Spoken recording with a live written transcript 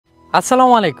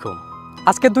আসসালামু আলাইকুম।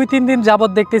 আজকে 2-3 দিন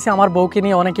যাবত দেখতেছি আমার বউকে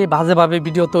নিয়ে অনেকেই বাজেভাবে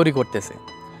ভিডিও তৈরি করতেছে।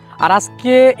 আর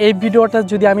আজকে এই ভিডিওটা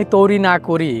যদি আমি তৈরি না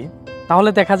করি তাহলে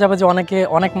দেখা যাবে যে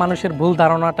অনেক মানুষের ভুল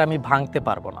ধারণাটা আমি ভাঙতে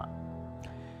পারবো না।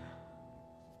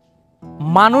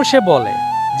 মানুষে বলে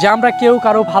যে আমরা কেউ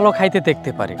কারো ভালো খাইতে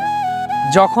দেখতে পারি না।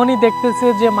 যখনই দেখতেছে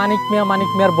যে মানিক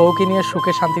মিয়ার বউকে নিয়ে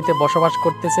সুখে শান্তিতে বসবাস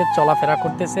করতেছে, চলাফেরা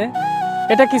করতেছে,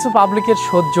 এটা কিছু পাবলিকের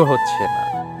সহ্য হচ্ছে না।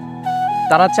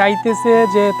 তারা চাইতেছে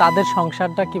যে তাদের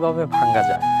সংসারটা কিভাবে ভাঙ্গা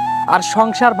যায়। আর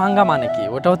সংসার ভাঙ্গা মানে কি?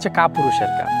 ওটা হচ্ছে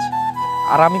কাপুরুষের কাজ।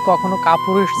 আর আমি কখনো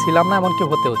কাপুরুষ ছিলাম না, এমনকি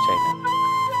হতেও চাই না।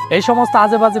 এই সমস্ত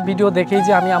আজে বাজে ভিডিও দেখেই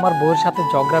যে আমি আমার বউয়ের সাথে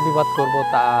ঝগড়া বিবাদ করব,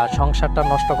 তা সংসারটা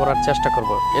নষ্ট করার চেষ্টা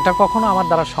করব, এটা কখনো আমার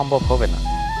দ্বারা সম্ভব হবে না।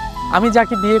 আমি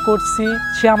যাকে বিয়ে করছি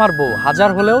সে আমার বউ, হাজার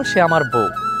হলেও সে আমার বউ।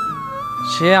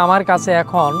 সে আমার কাছে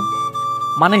এখন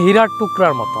মানে হীরার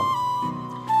টুকরার মতন।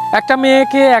 একটা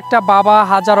মেয়েকে একটা বাবা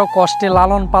হাজারো কষ্টে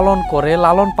লালন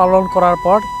পালন করার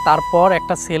পর তারপর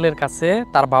একটা ছেলের কাছে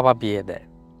তার বাবা বিয়ে দেয়।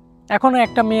 এখন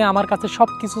একটা মেয়ে আমার কাছে সব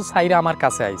কিছু ছাইরা আমার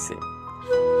কাছে আইছে।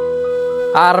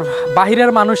 আর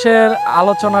বাহিরের মানুষের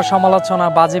আলোচনা সমালোচনা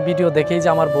বাজে ভিডিও দেখেই যে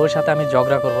আমার বউয়ের সাথে আমি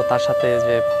ঝগড়া করব, তার সাথে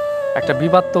যে একটা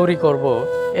বিবাদ তৈরি করব,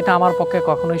 এটা আমার পক্ষে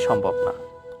কখনোই সম্ভব না।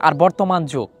 আর বর্তমান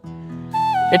যুগ,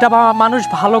 এটা মানুষ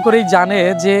ভালো করেই জানে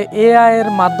যে এআই এর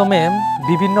মাধ্যমে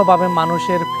বিভিন্নভাবে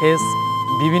মানুষের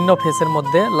বিভিন্ন ফেসের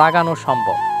মধ্যে লাগানো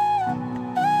সম্ভব।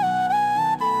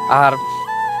 আর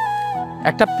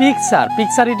একটা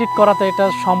পিকচার এডিট করা তো এটা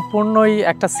সম্পূর্ণই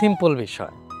একটা সিম্পল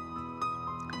বিষয়।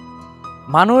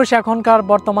 মানুষ এখনকার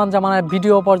বর্তমান জামানায়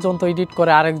ভিডিও পর্যন্ত এডিট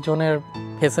করে আরেকজনের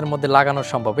ফেসের মধ্যে লাগানো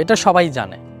সম্ভব, এটা সবাই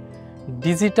জানে।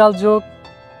 ডিজিটাল যুগ,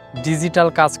 ডিজিটাল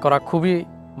কাজ করা খুবই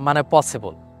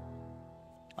পসিবল।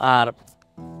 আর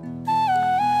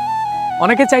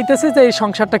অনেকে চাইতেছে যে এই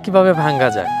সংসারটা কিভাবে ভাঙ্গা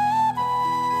যায়।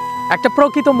 একটা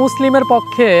প্রকৃত মুসলিমের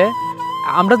পক্ষে,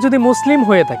 আমরা যদি মুসলিম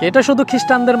হয়ে থাকি, এটা শুধু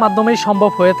খ্রিস্টানদের মাধ্যমেই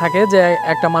সম্ভব হয়ে থাকে যে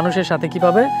একটা মানুষের সাথে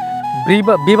কিভাবে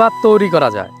বিবাদ তৈরি করা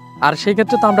যায়। আর সেই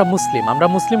ক্ষেত্রে তো আমরা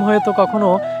মুসলিম হয়ে তো কখনো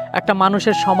একটা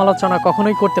মানুষের সমালোচনা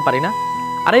কখনোই করতে পারি না।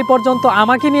 আর এই পর্যন্ত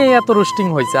আমাকে নিয়ে এত রোস্টিং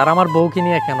হয়েছে, আর আমার বউকে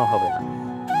নিয়ে কেন হবে না?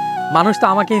 মানুষ তো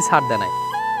আমাকেই ছাড় দেয় নাই।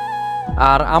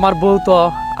 আর আমার বউ তো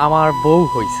আমার বউ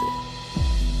হইছে।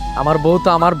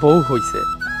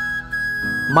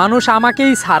 মানুষ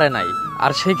আমাকেই ছাড়ে নাই,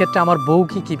 আর সেই ক্ষেত্রে আমার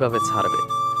বউকে কিভাবে ছাড়বে?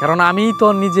 কারণ আমিই তো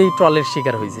নিজেই ট্রলের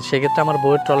শিকার হয়েছি, সেক্ষেত্রে আমার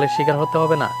বউয়ের ট্রলের শিকার হতে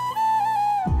হবে না?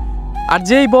 আর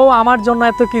যেই বউ আমার জন্য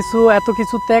এত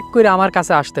কিছু ত্যাগ করে আমার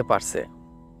কাছে আসতে পারছে,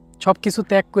 সব কিছু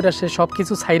ত্যাগ করে সে সব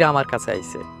কিছু ছাইরা আমার কাছে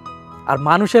আইছে। আর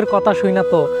মানুষের কথা শুই না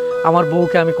তো আমার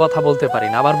বউকে আমি কথা বলতে পারি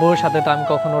না, আবার বউয়ের সাথে তো আমি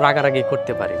কখনো রাগারাগি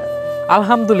করতে পারি না।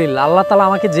 আলহামদুলিল্লাহ, আল্লাহ তাআলা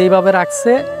আমাকে যেইভাবে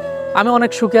রাখছে আমি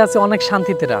অনেক সুখে আছি, অনেক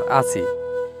শান্তিতে আছি।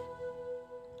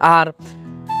 আর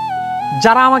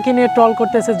যারা আমাকে নিয়ে ট্রল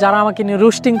করতেছে, যারা আমাকে নিয়ে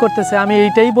রোস্টিং করতেছে, আমি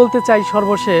এইটাই বলতে চাই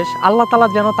সর্বশেষ, আল্লাহ তাআলা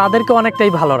যেন তাদেরকে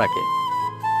অনেকটাই ভালো রাখে।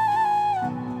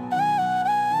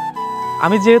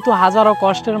 আমি যেহেতু হাজারো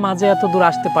কষ্টের মাঝে এত দূর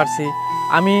আসতে পারছি,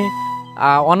 আমি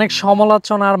অনেক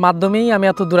সমালোচনার মাধ্যমেই আমি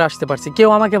এত দূরে আসতে পারছি। কেউ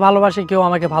আমাকে ভালোবাসে, কেউ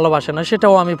আমাকে ভালোবাসে না,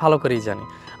 সেটাও আমি ভালো করেই জানি।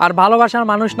 আর ভালোবাসার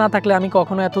মানুষ না থাকলে আমি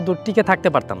কখনো এত দূর টিকে থাকতে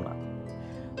পারতাম না।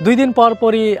 2 দিন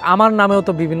পরই আমার নামেও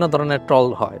তো বিভিন্ন ধরনের ট্রল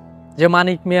হয় যে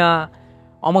মানিক মিয়া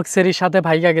অমুক সেরির সাথে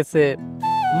ভাইগা গেছে,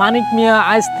 মানিক মিয়া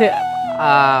আজ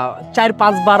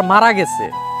 4-5 বার মারা গেছে।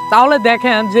 তাহলে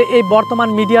দেখেন যে এই বর্তমান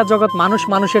মিডিয়া জগৎ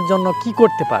মানুষের জন্য কি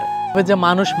করতে পারে, যে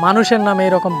মানুষের নামে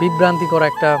এরকম বিভ্রান্তিকর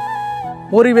একটা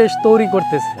পরিবেশ তৈরি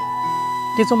করতেছে।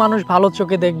 কিছু মানুষ ভালো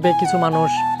চোখে দেখবে, কিছু মানুষ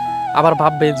আবার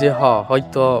ভাববে যে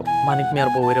হয়তো মানিক মিয়ার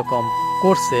বউ এরকম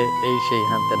করছে, এই সেই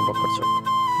হ্যান ত্যান বকরচক।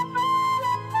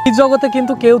 এই জগতে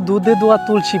কিন্তু কেউ দুধে দোয়া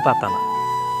তুলসী পাতা না,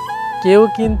 কেউ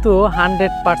কিন্তু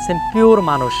 100% পিওর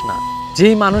মানুষ না।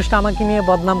 যেই মানুষটা আমাকে নিয়ে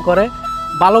বদনাম করে,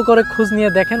 ভালো করে খোঁজ নিয়ে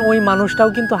দেখেন ওই মানুষটাও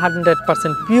কিন্তু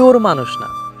 100% পিওর মানুষ না।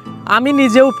 আমি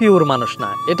নিজেও পিওর মানুষ না,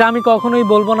 এটা আমি কখনোই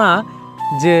বলবো না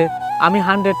যে আমি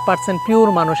 100% পিওর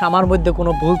মানুষ, আমার মধ্যে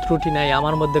কোনো ভুল ত্রুটি নাই,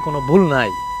 আমার মধ্যে কোনো ভুল নাই,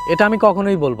 এটা আমি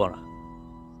কখনোই বলবো না।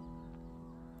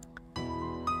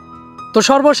 তো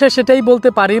সর্বশেষ এটাই বলতে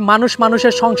পারি,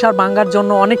 মানুষের সংসার ভাঙার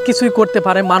জন্য অনেক কিছুই করতে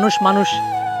পারে। মানুষ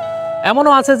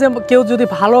এমনও আছে যে কেউ যদি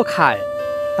ভালো খায়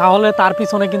তাহলে তার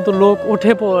পিছনে কিন্তু লোক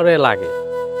উঠে পড়ে লাগে,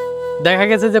 দেখা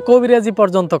গেছে যে কবিরাজি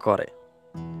পর্যন্ত করে।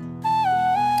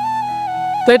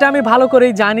 তো এটা আমি ভালো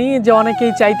করেই জানি যে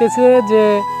অনেকেই চাইতেছে যে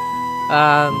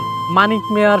মানিক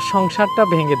মিয়ার সংসারটা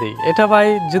ভেঙে দেই। এটা ভাই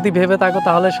যদি ভেবে থাকো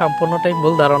তাহলে সম্পূর্ণটাই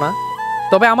ভুল ধারণা।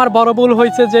 তবে আমার বড় ভুল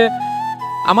হয়েছে যে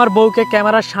আমার বউকে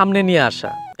ক্যামেরার সামনে নিয়ে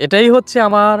আসা, এটাই হচ্ছে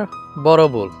আমার বড়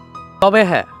ভুল। তবে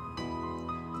হ্যাঁ,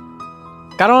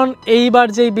 কারণ এইবার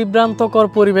যেই বিভ্রান্তকর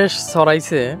পরিবেশ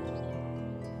ছড়াইছে,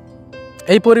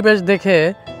 এই পরিবেশ দেখে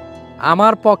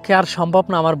আমার পক্ষে আর সম্ভব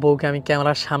না আমার বউকে আমি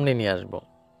ক্যামেরার সামনে নিয়ে আসব।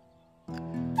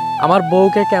 আমার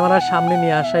বউকে ক্যামেরার সামনে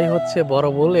নিয়ে আসাই হচ্ছে বড়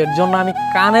ভুল। এর জন্য আমি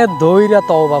কানে ধইরা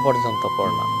তওবা পর্যন্ত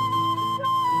পড়লাম।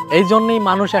 এই জন্যই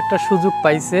মানুষ একটা সুযোগ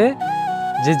পাইছে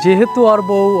যে যেহেতু ওর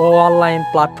বউ অনলাইন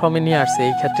প্ল্যাটফর্মে নিয়ে আসছে,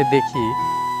 এই ক্ষেত্রে দেখি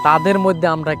তাদের মধ্যে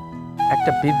আমরা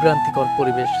একটা বিভ্রান্তিকর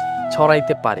পরিবেশ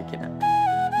ছড়াইতে পারি কিনা।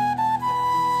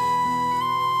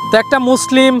 তো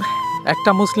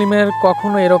একটা মুসলিমের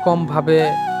কখনো এরকম ভাবে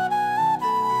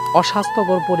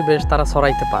অস্বাস্থ্যকর পরিবেশ তারা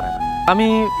ছড়াইতে পারে না। আমি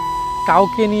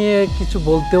কাউকে নিয়ে কিছু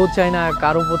বলতেও চাই না,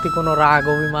 কারো প্রতি কোনো রাগ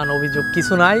অভিমান অভিযোগ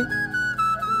কিছু নাই।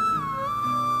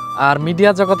 আর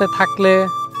মিডিয়া জগতে থাকলে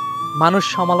মানুষ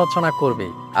সমালোচনা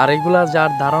করবেই, আর এগুলা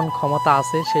যার ধারণ ক্ষমতা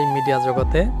আছে সেই মিডিয়া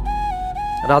জগতে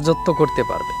রাজত্ব করতে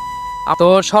পারবে। তো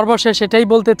সর্বশেষ এটাই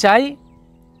বলতে চাই,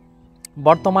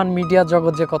 বর্তমান মিডিয়া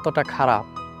জগৎ যে কতটা খারাপ,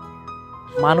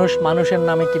 মানুষের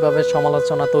নামে কিভাবে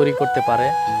সমালোচনা তৈরি করতে পারে।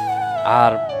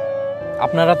 আর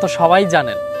আপনারা তো সবাই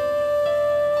জানেন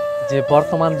যে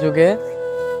বর্তমান যুগে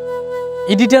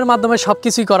এডিটের মাধ্যমে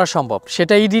সবকিছুই করা সম্ভব,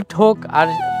 সেটা এডিট হোক আর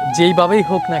যেইভাবেই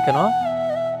হোক না কেন।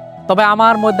 তবে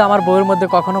আমার বউয়ের মধ্যে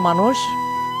কখনো মানুষ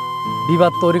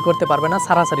বিবাদ তৈরি করতে পারবে না,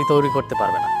 সারাসারি তৈরি করতে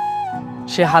পারবে না।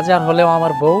 সে হাজার হলেও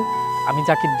আমার বউ, আমি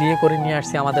যাকে বিয়ে করে নিয়ে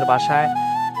আসছি আমাদের বাসায়,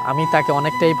 আমি তাকে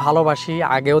অনেকটাই ভালোবাসি,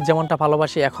 আগেও যেমনটা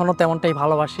ভালোবাসি এখনও তেমনটাই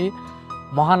ভালোবাসি।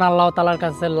 মহান আল্লাহ তাআলার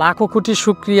কাছে লাখো কোটি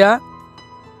শুকরিয়া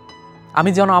আমি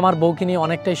যেন আমার বউকে নিয়ে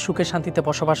অনেকটাই সুখে শান্তিতে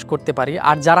বসবাস করতে পারি।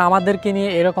 আর যারা আমাদেরকে নিয়ে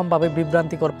এরকমভাবে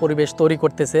বিভ্রান্তিকর পরিবেশ তৈরি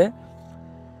করতেছে,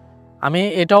 আমি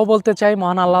এটাও বলতে চাই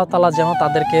মহান আল্লাহ তাআলা যেন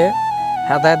তাদেরকে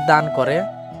হেদায়েত দান করে।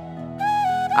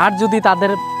 আর যদি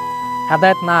তাদের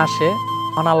হেদায়েত না আসে,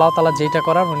 মহান আল্লাহ তাআলা যেটা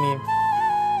করার উনি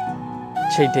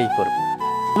সেইটাই করবে।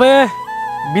 তবে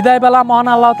বিদায়বেলা মহান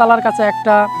আল্লাহ তাআলার কাছে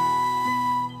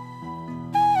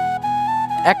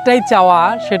একটাই চাওয়া,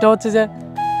 সেটা হচ্ছে যে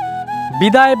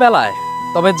বিদায় বেলায়,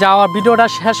 তবে যাওয়ার ভিডিওটা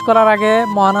শেষ করার আগে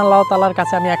মহান আল্লাহ তাআলার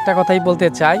কাছে আমি একটা কথাই বলতে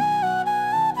চাই,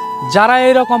 যারা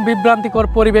এইরকম বিভ্রান্তিকর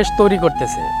পরিবেশ তৈরি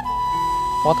করতেছে,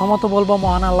 প্রথমত বলবো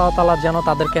মহান আল্লাহ তাআলা যেন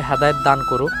তাদেরকে হেদায়েত দান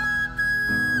করুক।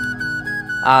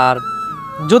 আর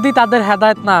যদি তাদের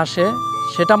হেদায়েত না আসে,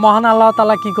 সেটা মহান আল্লাহ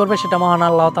তাআলা কি করবে সেটা মহান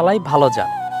আল্লাহ তাআলাই ভালো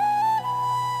জানে।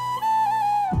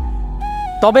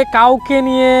 তবে কাউকে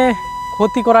নিয়ে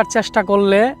ক্ষতি করার চেষ্টা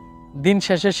করলে দিন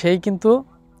শেষে সেই কিন্তু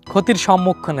ক্ষতির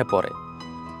সম্মুখীনে পড়ে।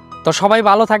 তো সবাই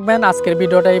ভালো থাকবেন। আজকের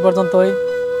ভিডিওটা এই পর্যন্তই।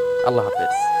 আল্লাহ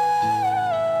হাফেজ।